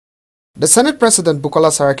The Senate President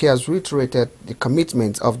Bukola Saraki has reiterated the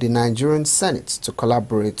commitment of the Nigerian Senate to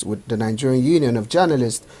collaborate with the Nigerian Union of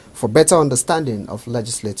Journalists for better understanding of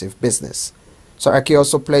legislative business. Saraki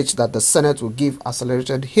also pledged that the Senate will give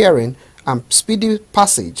accelerated hearing and speedy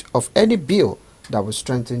passage of any bill that will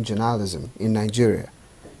strengthen journalism in Nigeria.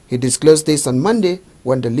 He disclosed this on Monday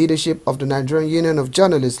when the leadership of the Nigerian Union of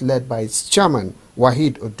Journalists, led by its chairman,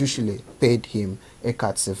 Waheed Odushile, paid him a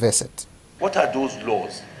courtesy visit. What are those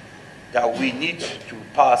laws that we need to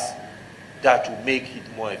pass that will make it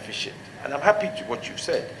more efficient? And I'm happy to what you've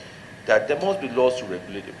said, that there must be laws to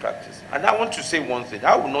regulate the practice. And I want to say one thing: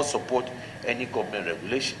 I will not support any government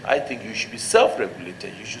regulation. I think you should be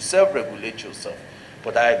self-regulated. You should self-regulate yourself.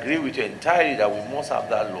 But I agree with you entirely that we must have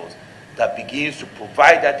that laws that begins to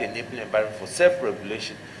provide that enabling environment for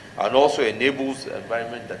self-regulation, and also enables the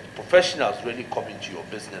environment that professionals really come into your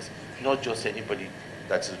business, not just anybody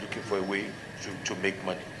that is looking for a way to make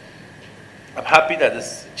money. I'm happy that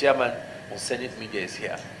this chairman of Senate Media is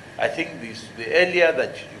here. I think the earlier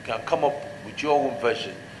that you can come up with your own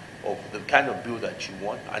version of the kind of bill that you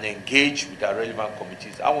want and engage with our relevant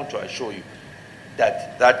committees, I want to assure you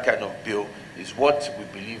that that kind of bill is what we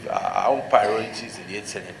believe are our own priorities in the 8th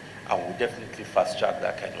Senate, and we'll definitely fast-track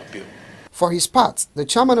that kind of bill. For his part, the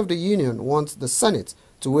chairman of the union wants the Senate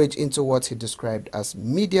to wade into what he described as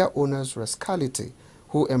media owners' rascality,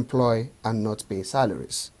 who employ and not pay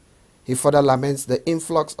salaries. He further laments the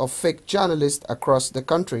influx of fake journalists across the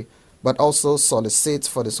country, but also solicits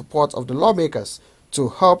for the support of the lawmakers to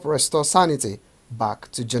help restore sanity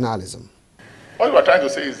back to journalism. What we're trying to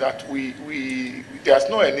say is that there's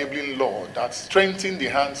no enabling law that strengthens the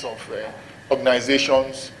hands of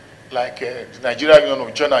organizations like the Nigerian Union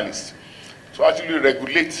of Journalists to actually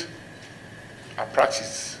regulate our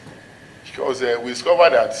practice. Because we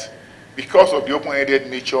discovered that because of the open-ended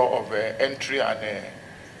nature of entry and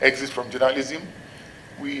exit from journalism,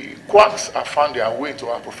 quacks have found their way into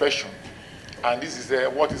our profession. And this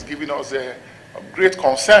is what is giving us a great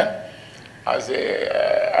concern. As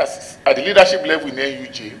at the leadership level in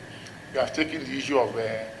NUJ, we have taken the issue of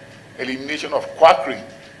elimination of quackery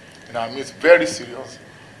in our midst very serious.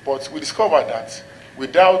 But we discovered that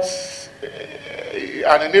without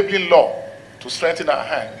an enabling law to strengthen our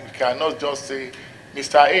hand, we cannot just say,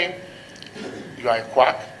 Mr. A, you are a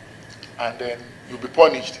quack, and then you'll be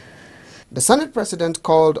punished. The Senate President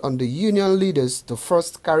called on the union leaders to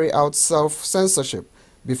first carry out self-censorship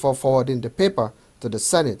before forwarding the paper to the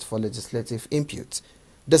Senate for legislative input.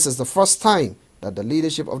 This is the first time that the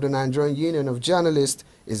leadership of the Nigerian Union of Journalists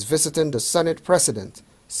is visiting the Senate President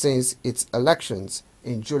since its elections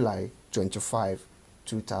in July 25,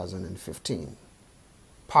 2015.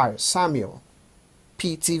 Pius Samuel,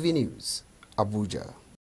 PTV News, Abuja.